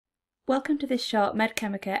Welcome to this short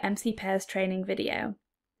MedChemica MC pairs training video.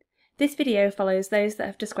 This video follows those that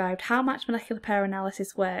have described how matched molecular pair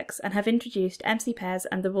analysis works and have introduced MC pairs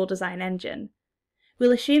and the RuleDesign engine.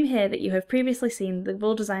 We'll assume here that you have previously seen the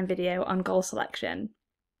RuleDesign video on goal selection.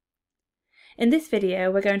 In this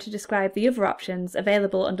video, we're going to describe the other options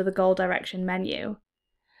available under the goal direction menu.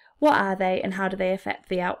 What are they and how do they affect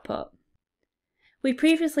the output? We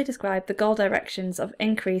previously described the goal directions of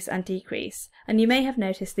increase and decrease, and you may have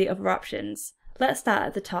noticed the other options. Let's start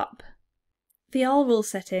at the top. The All Rules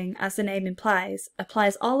setting, as the name implies,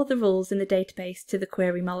 applies all of the rules in the database to the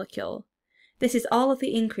query molecule. This is all of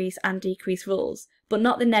the increase and decrease rules, but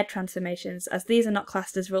not the NED transformations, as these are not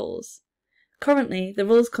classed as rules. Currently, the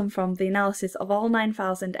rules come from the analysis of all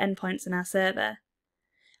 9,000 endpoints in our server.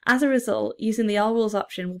 As a result, using the All Rules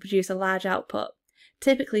option will produce a large output,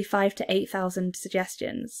 typically 5,000 to 8,000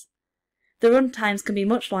 suggestions. The run times can be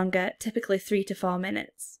much longer, typically 3 to 4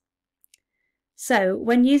 minutes. So,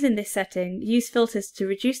 when using this setting, use filters to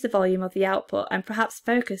reduce the volume of the output and perhaps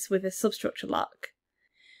focus with a substructure lock.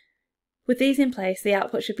 With these in place, the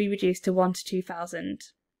output should be reduced to 1 to 2,000.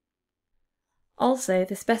 Also,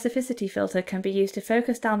 the specificity filter can be used to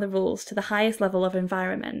focus down the rules to the highest level of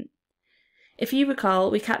environment. If you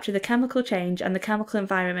recall, we capture the chemical change and the chemical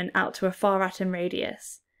environment out to a 4-atom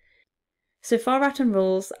radius. So 4-atom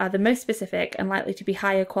rules are the most specific and likely to be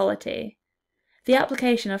higher quality. The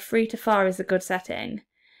application of 3 to 4 is a good setting.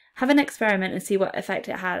 Have an experiment and see what effect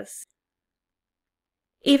it has.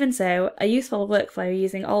 Even so, a useful workflow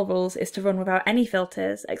using all rules is to run without any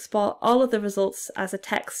filters, export all of the results as a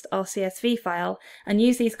text or CSV file, and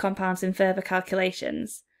use these compounds in further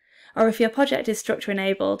calculations. Or if your project is structure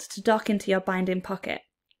enabled, to dock into your binding pocket.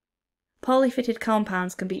 Poorly fitted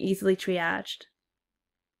compounds can be easily triaged.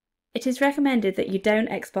 It is recommended that you don't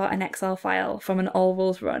export an Excel file from an all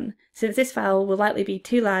rules run, since this file will likely be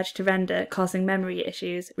too large to render, causing memory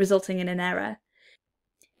issues, resulting in an error.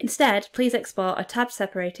 Instead, please export a tab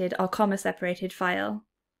separated or comma separated file.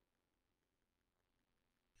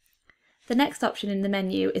 The next option in the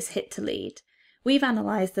menu is Hit to Lead. We've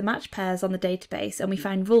analysed the matched pairs on the database and we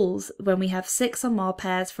find rules when we have 6 or more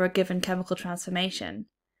pairs for a given chemical transformation.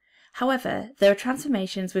 However, there are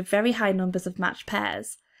transformations with very high numbers of matched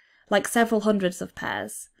pairs, like several hundreds of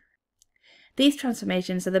pairs. These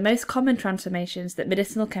transformations are the most common transformations that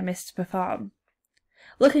medicinal chemists perform.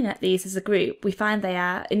 Looking at these as a group, we find they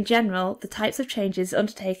are, in general, the types of changes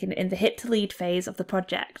undertaken in the Hit to Lead phase of the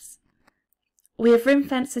projects. We have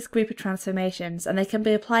ring-fenced this group of transformations and they can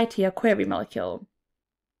be applied to your query molecule.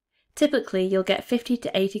 Typically, you'll get 50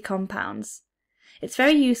 to 80 compounds. It's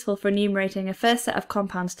very useful for enumerating a first set of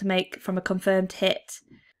compounds to make from a confirmed hit.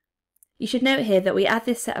 You should note here that we add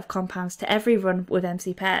this set of compounds to every run with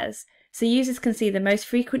MC pairs, so users can see the most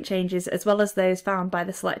frequent changes as well as those found by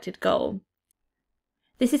the selected goal.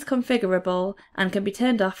 This is configurable and can be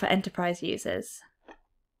turned off for enterprise users.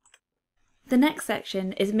 The next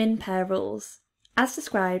section is min pair rules. As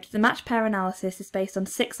described, the matched pair analysis is based on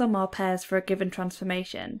 6 or more pairs for a given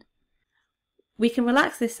transformation. We can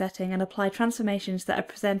relax this setting and apply transformations that are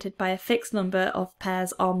presented by a fixed number of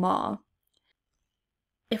pairs or more.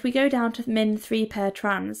 If we go down to min 3 pair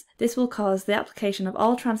trans, this will cause the application of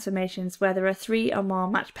all transformations where there are 3 or more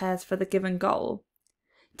matched pairs for the given goal.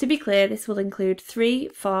 To be clear, this will include 3,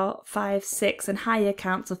 4, 5, 6 and higher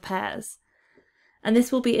counts of pairs. And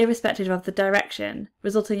this will be irrespective of the direction,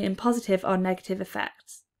 resulting in positive or negative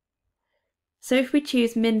effects. So if we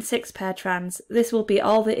choose min 6 pair trans, this will be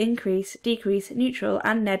all the increase, decrease, neutral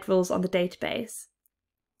and NED rules on the database.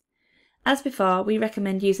 As before, we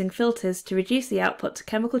recommend using filters to reduce the output to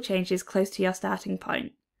chemical changes close to your starting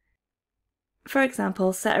point. For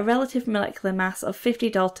example, set a relative molecular mass of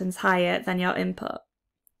 50 Daltons higher than your input.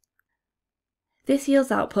 This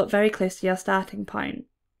yields output very close to your starting point.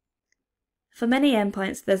 For many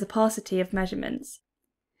endpoints, there's a paucity of measurements,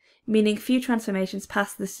 meaning few transformations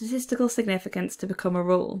pass the statistical significance to become a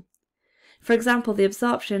rule. For example, the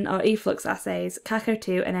absorption or efflux assays,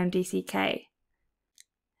 CACO2 and MDCK.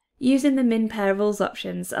 Using the min pair rules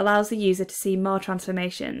options allows the user to see more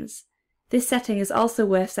transformations. This setting is also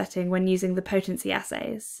worth setting when using the potency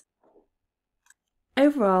assays.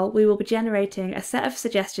 Overall, we will be generating a set of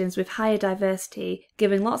suggestions with higher diversity,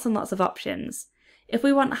 giving lots and lots of options. If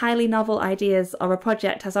we want highly novel ideas or a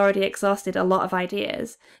project has already exhausted a lot of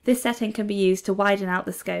ideas, this setting can be used to widen out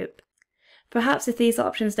the scope. Perhaps if these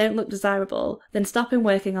options don't look desirable, then stopping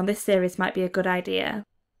working on this series might be a good idea.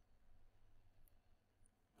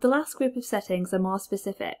 The last group of settings are more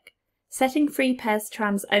specific. Setting 3 pairs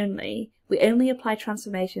trans only, we only apply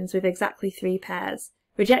transformations with exactly 3 pairs,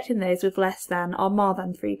 rejecting those with less than or more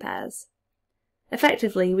than 3 pairs.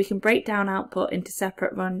 Effectively, we can break down output into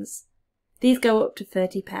separate runs. These go up to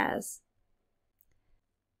 30 pairs.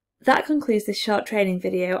 That concludes this short training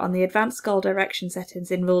video on the advanced goal direction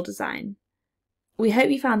settings in RuleDesign. We hope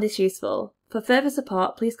you found this useful. For further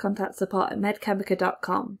support, please contact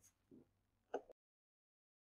support@medchemica.com.